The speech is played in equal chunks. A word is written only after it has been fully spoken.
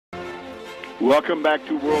Welcome back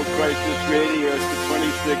to World Crisis Radio. It's the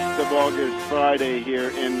 26th of August, Friday,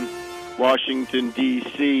 here in Washington,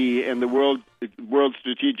 D.C., and the world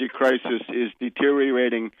strategic crisis is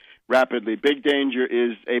deteriorating rapidly. Big danger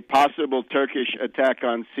is a possible Turkish attack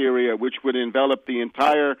on Syria, which would envelop the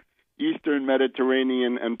entire eastern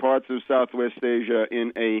Mediterranean and parts of Southwest Asia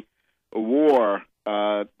in a war.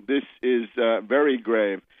 This is very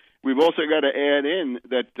grave. We've also got to add in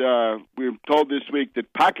that we're told this week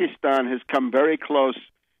that Pakistan has come very close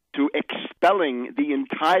to expelling the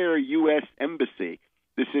entire U.S. embassy,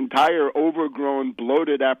 this entire overgrown,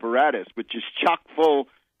 bloated apparatus, which is chock full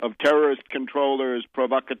of terrorist controllers,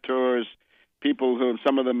 provocateurs, people who,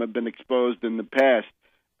 some of them have been exposed in the past.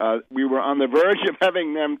 We were on the verge of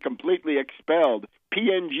having them completely expelled,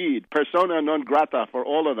 PNG'd, persona non grata for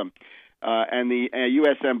all of them. And the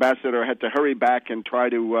U.S. ambassador had to hurry back and try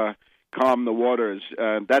to calm the waters.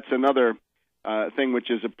 That's another thing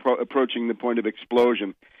which is approaching the point of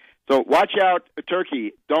explosion. So watch out,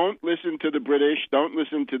 Turkey. Don't listen to the British. Don't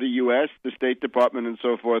listen to the U.S., the State Department, and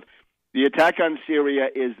so forth. The attack on Syria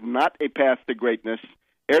is not a path to greatness.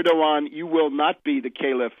 Erdogan, you will not be the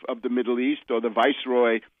caliph of the Middle East or the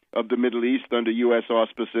viceroy of the Middle East under U.S.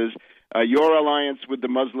 auspices. Your alliance with the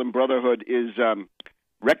Muslim Brotherhood is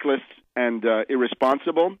reckless and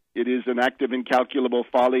irresponsible. It is an act of incalculable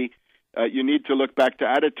folly. You need to look back to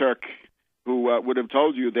Ataturk, who would have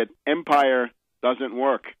told you that empire doesn't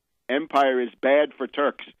work. Empire is bad for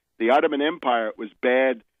Turks. The Ottoman Empire was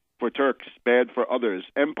bad for Turks, bad for others.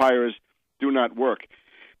 Empires do not work.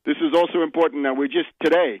 This is also important. Now, we're just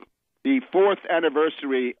today, the 4th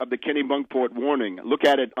anniversary of the Kennebunkport warning. Look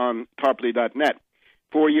at it on tarpley.net.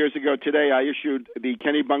 4 years ago today, I issued the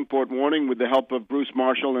Kennebunkport warning with the help of Bruce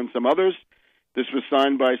Marshall and some others. This was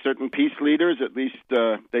signed by certain peace leaders. At least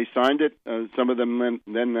they signed it. Some of them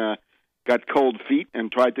then got cold feet and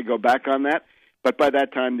tried to go back on that. But by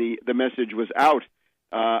that time, the message was out.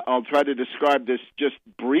 I'll try to describe this just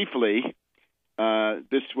briefly.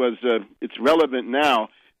 It's relevant now.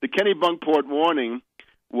 The Kennebunkport warning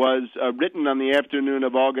was written on the afternoon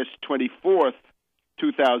of August 24th,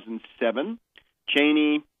 2007.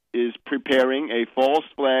 Cheney is preparing a false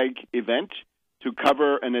flag event to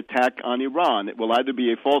cover an attack on Iran. It will either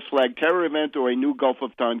be a false flag terror event or a new Gulf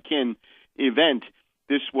of Tonkin event.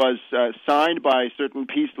 This was signed by certain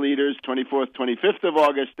peace leaders 24th, 25th of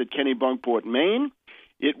August at Kennebunkport, Maine.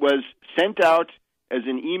 It was sent out as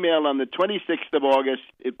an email on the 26th of August.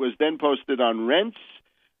 It was then posted on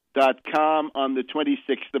rents.com on the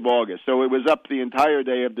 26th of August. So it was up the entire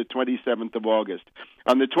day of the 27th of August.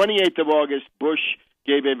 On the 28th of August, Bush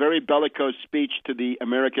gave a very bellicose speech to the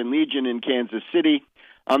American Legion in Kansas City.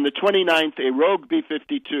 On the 29th, a rogue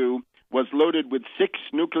B-52 was loaded with 6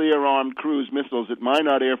 nuclear-armed cruise missiles at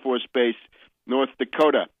Minot Air Force Base, North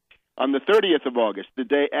Dakota. On the 30th of August, the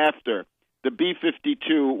day after, the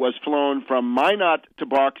B-52 was flown from Minot to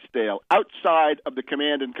Barksdale, outside of the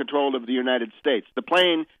command and control of the United States. The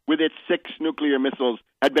plane, with its 6 nuclear missiles,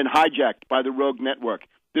 had been hijacked by the rogue network.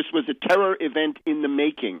 This was a terror event in the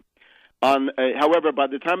making. However, by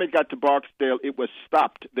the time it got to Barksdale, it was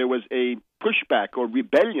stopped. There was a pushback or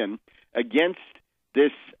rebellion against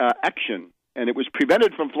this action, and it was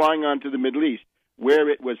prevented from flying on to the Middle East, where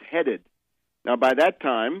it was headed. Now, by that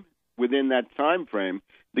time, within that time frame,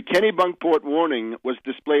 the Kennebunkport warning was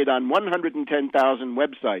displayed on 110,000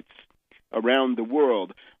 websites around the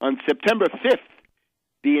world. On September 5th,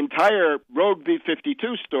 the entire Rogue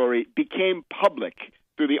B-52 story became public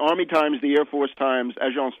through the Army Times, the Air Force Times,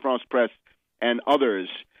 Agence France Presse, and others.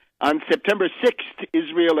 On September 6th,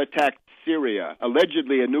 Israel attacked Syria,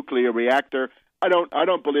 allegedly a nuclear reactor. I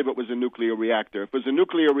don't believe it was a nuclear reactor. If it was a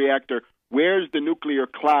nuclear reactor, where's the nuclear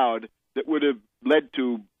cloud that would have led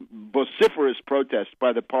to vociferous protests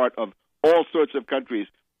by the part of all sorts of countries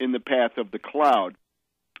in the path of the cloud?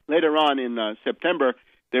 Later on in September,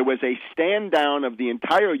 there was a stand-down of the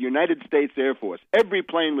entire United States Air Force. Every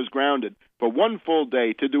plane was grounded for one full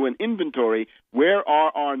day to do an inventory. Where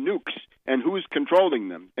are our nukes and who's controlling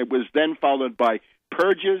them? It was then followed by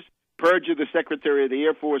purges, purge of the Secretary of the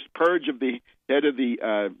Air Force, purge of the head of the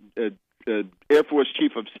Air Force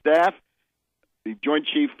Chief of Staff, the Joint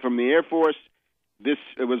Chief from the Air Force. This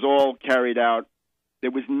was all carried out.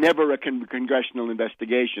 There was never a congressional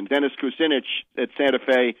investigation. Dennis Kucinich at Santa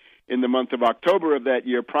Fe in the month of October of that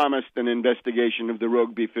year promised an investigation of the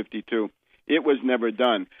Rogue B-52. It was never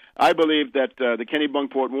done. I believe that the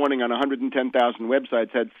Kennebunkport warning on 110,000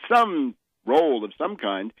 websites had some role of some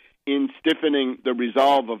kind in stiffening the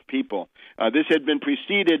resolve of people. This had been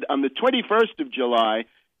preceded on the 21st of July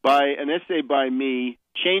by an essay by me,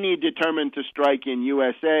 Cheney determined to strike in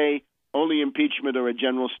USA, only impeachment or a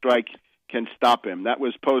general strike can stop him. That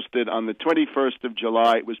was posted on the 21st of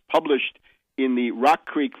July. It was published in the Rock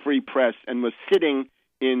Creek Free Press and was sitting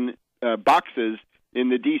in boxes in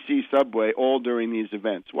the D.C. subway all during these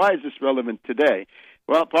events. Why is this relevant today?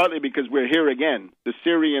 Well, partly because we're here again. The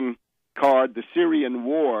Syrian card, the Syrian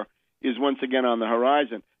war, is once again on the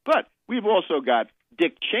horizon. But we've also got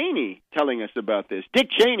Dick Cheney telling us about this. Dick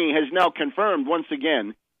Cheney has now confirmed once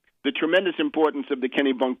again the tremendous importance of the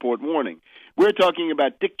Kenny Bunkport warning. We're talking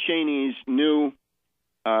about Dick Cheney's new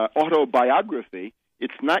autobiography.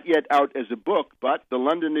 It's not yet out as a book, but the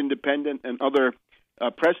London Independent and other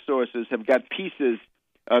press sources have got pieces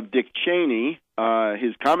of Dick Cheney,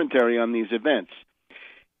 his commentary on these events.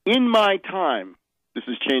 In my time, this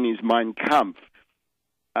is Cheney's Mein Kampf,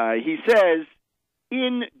 he says,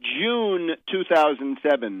 in June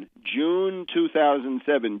 2007,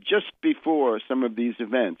 just before some of these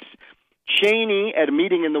events, Cheney, at a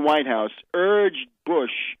meeting in the White House, urged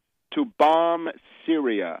Bush to bomb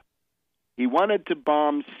Syria. He wanted to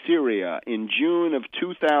bomb Syria in June of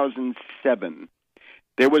 2007.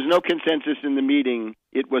 There was no consensus in the meeting.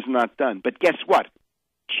 It was not done. But guess what?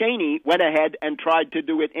 Cheney went ahead and tried to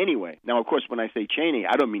do it anyway. Now, of course, when I say Cheney,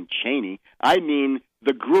 I don't mean Cheney. I mean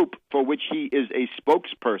the group for which he is a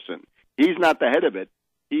spokesperson. He's not the head of it.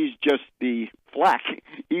 He's just the flack.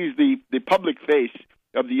 He's the public face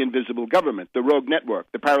of the invisible government, the rogue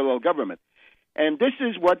network, the parallel government. And this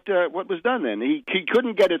is what was done then. He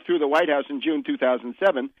couldn't get it through the White House in June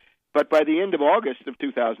 2007, but by the end of August of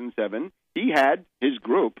 2007, his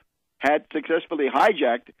group had successfully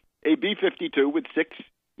hijacked a B-52 with 6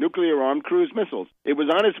 nuclear-armed cruise missiles. It was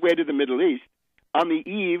on its way to the Middle East on the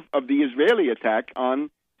eve of the Israeli attack on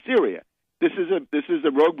Syria. This is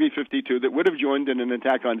a rogue B-52 that would have joined in an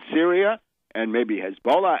attack on Syria and maybe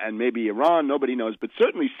Hezbollah and maybe Iran. Nobody knows, but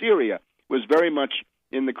certainly Syria was very much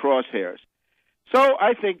in the crosshairs. So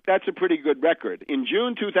I think that's a pretty good record. In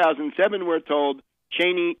June 2007, we're told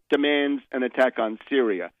Cheney demands an attack on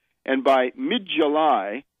Syria. And by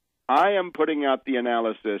mid-July, I am putting out the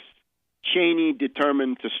analysis, Cheney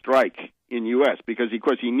determined to strike in U.S. because, of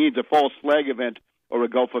course, he needs a false flag event or a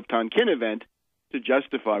Gulf of Tonkin event to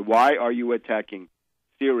justify why are you attacking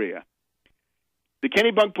Syria. The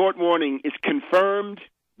Kenny Bunkport warning is confirmed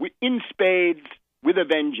in spades with a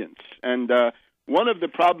vengeance. And one of the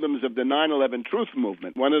problems of the 9/11 truth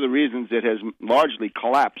movement, one of the reasons it has largely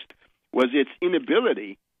collapsed, was its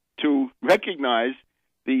inability to recognize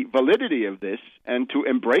the validity of this and to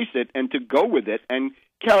embrace it and to go with it and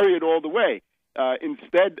carry it all the way.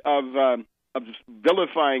 Instead of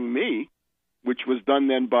vilifying me, which was done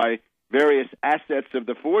then by various assets of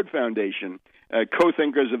the Ford Foundation,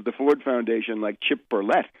 co-thinkers of the Ford Foundation like Chip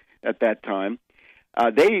Burlett at that time,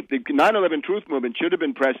 the 9/11 truth movement should have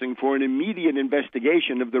been pressing for an immediate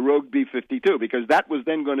investigation of the rogue B-52 because that was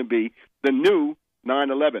then going to be the new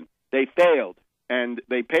 9/11. They failed, and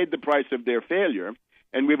they paid the price of their failure,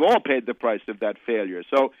 and we've all paid the price of that failure.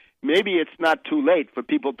 So maybe it's not too late for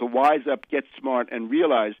people to wise up, get smart, and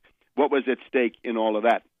realize what was at stake in all of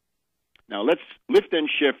that. Now let's lift and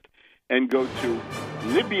shift and go to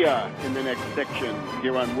Libya in the next section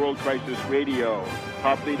here on World Crisis Radio,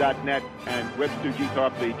 Tarpley.net, and Webster G.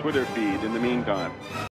 Tarpley Twitter feed in the meantime.